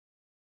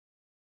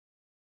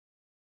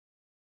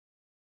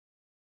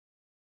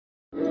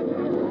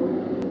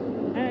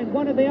And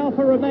one of the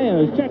Alfa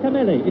Romeos,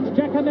 Giacomelli. It's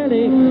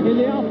Giacomelli in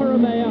the Alfa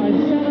Romeo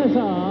and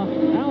Salazar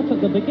out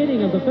at the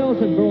beginning of the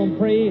Belgian Grand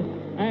Prix.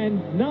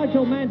 And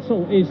Nigel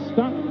Mansell is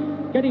stuck,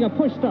 getting a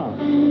push start.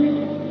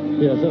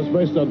 Yes, that's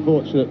most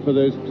unfortunate for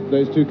those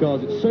two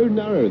cars. It's so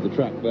narrow, the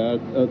track there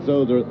at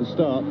Zolder at the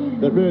start,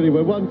 that really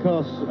when one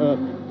car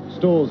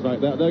stalls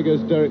like that, there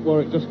goes Derek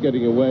Warwick just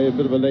getting away, a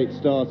bit of a late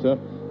starter.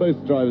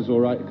 Both drivers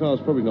all right. The car's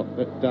probably not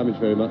damaged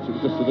very much. It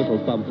was just a little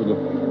bump on the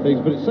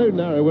things, but it's so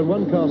narrow. When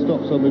one car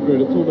stops on the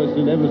grid, it's almost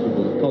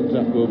inevitable that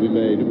contact will be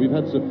made. And we've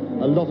had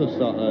a lot of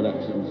start line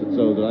accidents at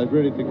Zolder. I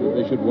really think that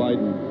they should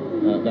widen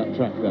that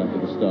track there for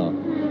the start.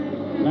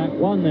 Lap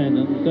one then,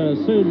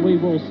 and soon we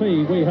will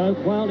see, we hope.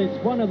 Well, it's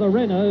one of the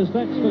Renaults,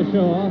 that's for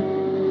sure.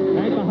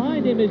 And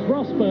behind him is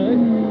Rosberg,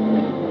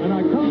 and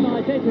I can't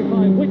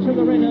identify which of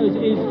the Renaults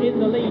is in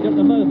the lead at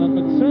the moment,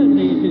 but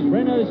certainly it is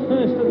Renault's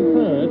first and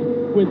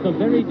third, with the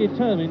very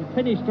determined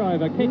Finnish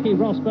driver, Keke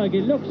Rosberg.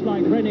 It looks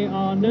like René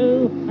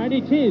Arnoux, and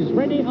it is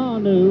René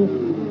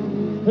Arnoux,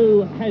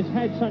 who has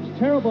had such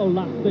terrible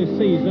luck this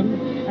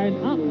season. And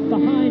up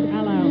behind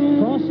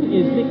Alain Prost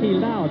is Niki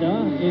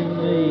Lauda in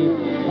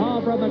the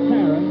Barbara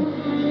McLaren.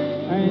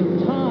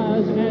 And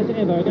tyres, as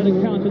ever, are going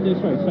to count in this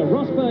race. So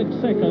Rosberg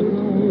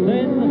second,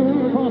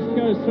 then Prost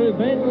goes through,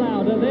 then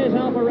Lauda, there's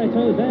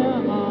Alboreto,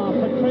 there are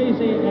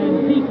Patrese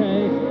and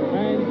Piquet,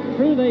 and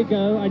through they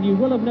go. And you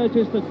will have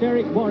noticed that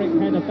Derek Warwick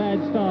had a bad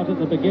start at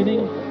the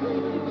beginning.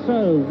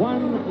 So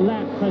one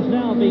lap has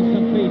now been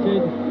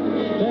completed.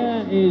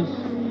 There is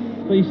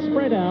the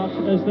spread out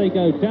as they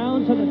go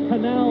down to the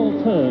canal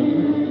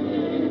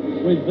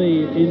turn, with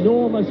the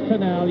enormous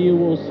canal you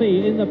will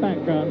see in the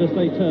background as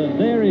they turn.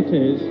 There it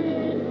is.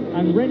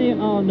 And René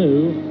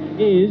Arnoux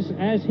is,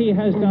 as he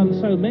has done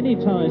so many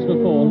times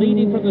before,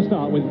 leading from the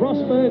start with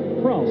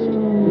Rosberg, Prost,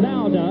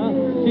 Lauda,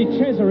 De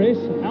Cesaris,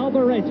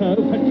 Alboreto,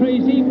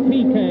 Patrese,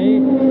 Piquet,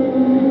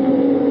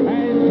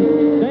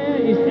 and there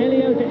is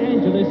Elio De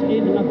Angelis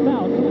in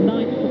about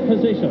 9th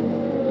position.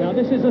 Now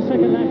this is the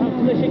second lap up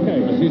to the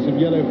chicane. I see some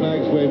yellow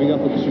flags waving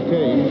up at the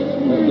chicane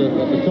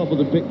at the top of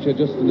the picture,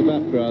 just in the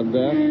background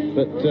there.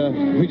 But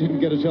we didn't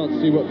get a chance to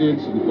see what the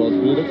incident was,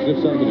 but it looks as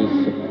if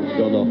somebody's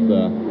gone off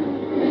there.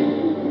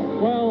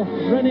 Well,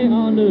 René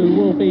Arnoux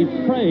will be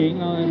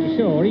praying, I'm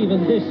sure,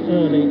 even this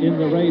early in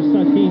the race,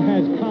 that he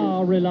has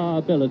car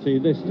reliability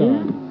this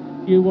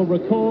time. You will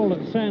recall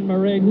at San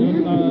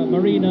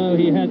Marino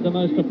he had the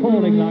most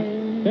appalling luck.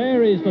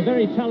 There is the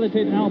very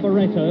talented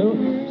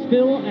Alboreto,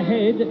 still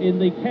ahead in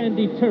the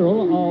Candy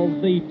Tyrrell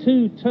of the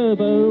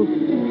two-turbo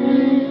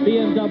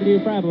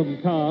BMW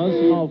Brabham cars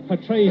of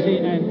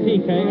Patrese and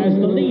Piquet as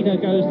the leader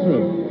goes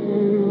through.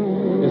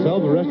 Yes,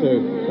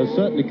 Alboreto has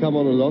certainly come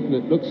on a lot, and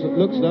it looks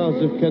now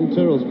as if Ken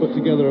Tyrrell's put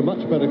together a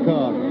much better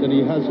car than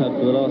he has had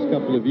for the last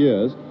couple of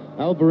years.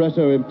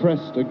 Alboreto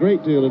impressed a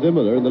great deal at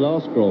Imola in the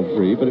last Grand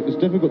Prix, but it was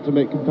difficult to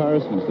make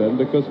comparisons then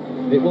because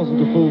it wasn't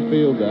a full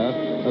field there,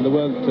 and there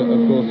weren't, of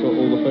course,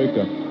 all the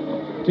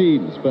FOCA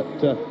teams. But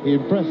he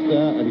impressed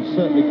there, and he's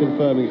certainly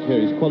confirming it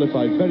here. He's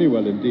qualified very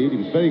well indeed. He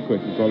was very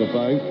quick in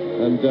qualifying,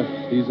 and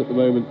he's at the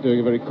moment doing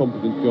a very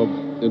competent job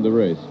in the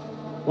race.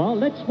 Well,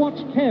 let's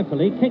watch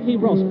carefully Keke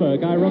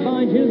Rosberg. I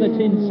remind you that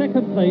in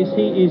second place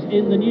he is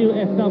in the new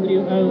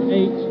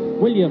FW08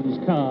 Williams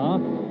car.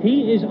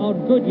 He is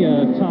on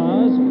Goodyear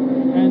tyres,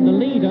 and the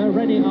leader,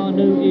 René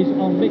Arnoux, is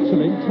on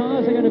Michelin.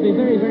 Tyres are going to be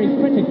very, very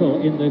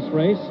critical in this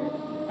race,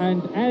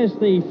 and as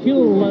the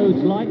fuel loads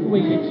light,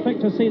 we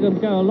expect to see them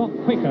go a lot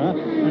quicker.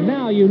 And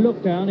now you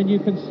look down and you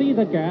can see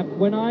the gap.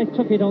 When I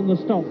took it on the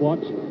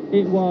stopwatch,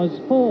 it was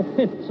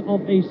 4/5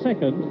 of a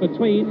second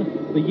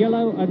between the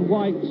yellow and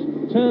white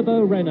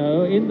turbo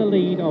Renault in the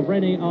lead of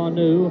René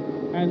Arnoux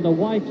and the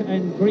white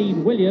and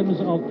green Williams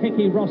of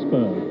Keke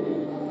Rosberg.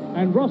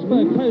 And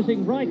Rosberg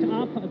closing right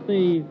up at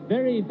the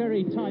very,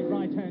 very tight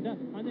right-hander.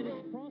 And then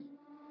it's Prost.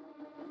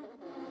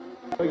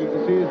 You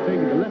can see he's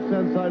taking the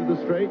left-hand side of the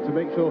straight to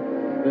make sure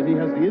that he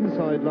has the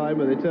inside line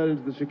when they turn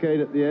into the chicane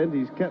at the end.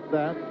 He's kept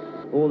that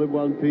all in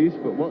one piece,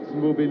 but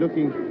Watson will be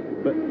looking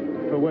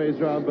for ways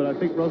round. But I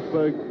think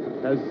Rosberg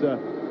has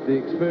the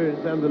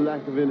experience and the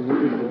lack of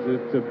inhibition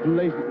to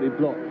blatantly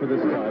block for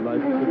this time. I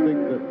would think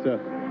that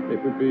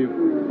it would be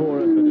poor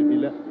effort if he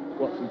let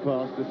Watson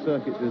pass. The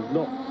circuit is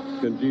not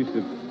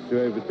conducive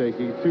to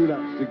overtaking. 2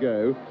 laps to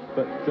go,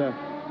 but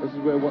this is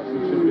where Watson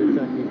should be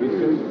attacking.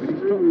 He's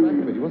dropped back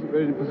a bit. He wasn't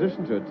really in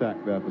position to attack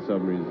there for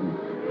some reason.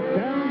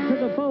 Down to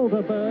the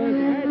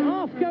Boulderberg, and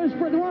off goes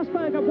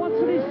Rosberg, and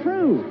Watson is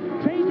through.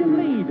 Change of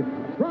lead.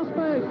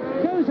 Rosberg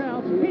goes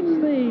out, hits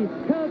the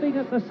curbing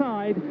at the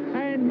side,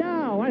 and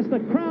now, as the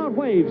crowd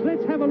waves,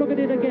 let's have a look at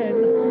it again.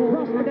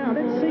 Now,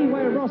 let's see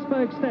where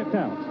Rosberg stepped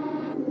out.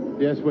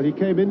 Yes, well, he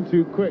came in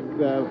too quick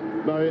there,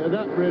 Murray, and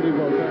that really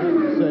was, I have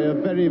to say, a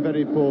very,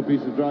 very poor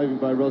piece of driving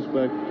by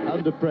Rosberg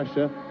under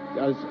pressure.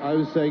 as I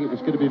was saying, it was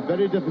going to be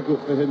very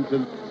difficult for him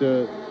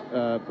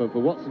for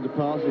Watson to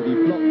pass if he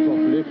blocked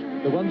properly.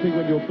 The one thing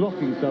when you're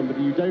blocking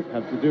somebody you don't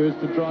have to do is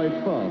to drive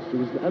fast. There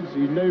was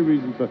absolutely no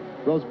reason for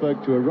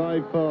Rosberg to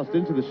arrive fast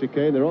into the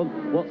chicane.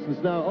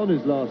 Watson's now on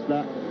his last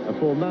lap, a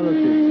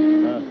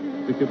formality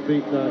to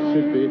complete now it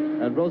should be,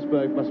 and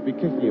Rosberg must be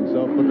kicking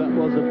himself, but that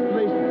was a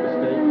blatant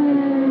mistake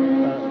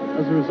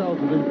as a result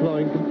of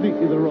employing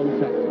completely the wrong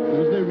tactics. There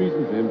was no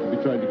reason for him to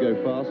be trying to go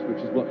fast, which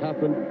is what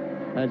happened,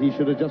 and he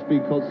should have just been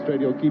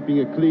concentrating on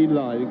keeping a clean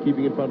line and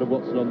keeping in front of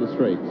Watson on the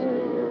straights.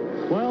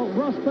 Well,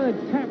 Rosberg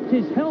tapped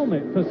his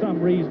helmet for some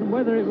reason,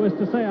 whether it was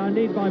to say I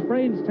need my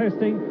brains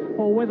testing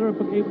or whether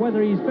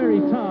he's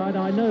very tired,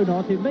 I know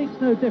not. It makes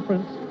no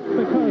difference,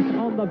 because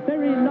on the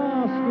very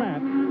last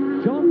lap,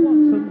 John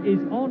Watson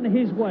is on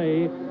his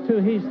way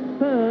to his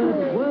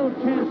third World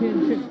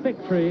Championship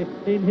victory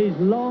in his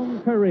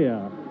long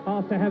career,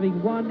 after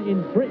having won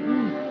in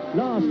Britain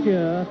last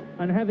year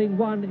and having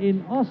won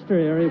in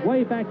Austria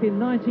way back in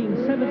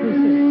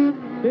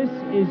 1976. This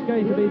is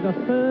going to be the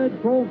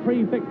third Grand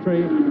Prix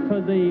victory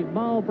for the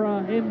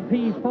Marlborough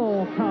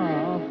MP4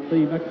 car,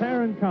 the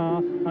McLaren car,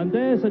 and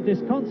there's a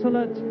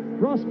disconsolate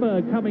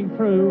Rosberg coming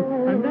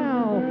through, and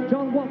now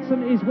John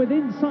Watson is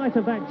within sight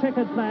of that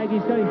checkered flag.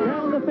 He's going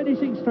down the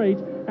finishing straight,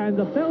 and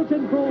the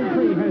Belgian Grand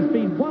Prix has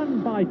been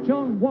won by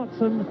John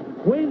Watson.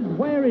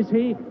 Where is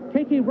he?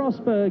 Keke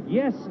Rosberg,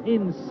 yes,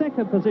 in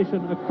second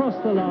position across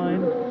the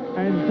line,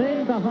 and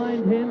then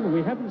behind him,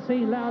 we haven't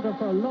seen Lauda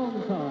for a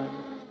long time,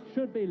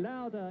 should be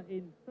Lauda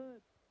in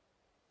third.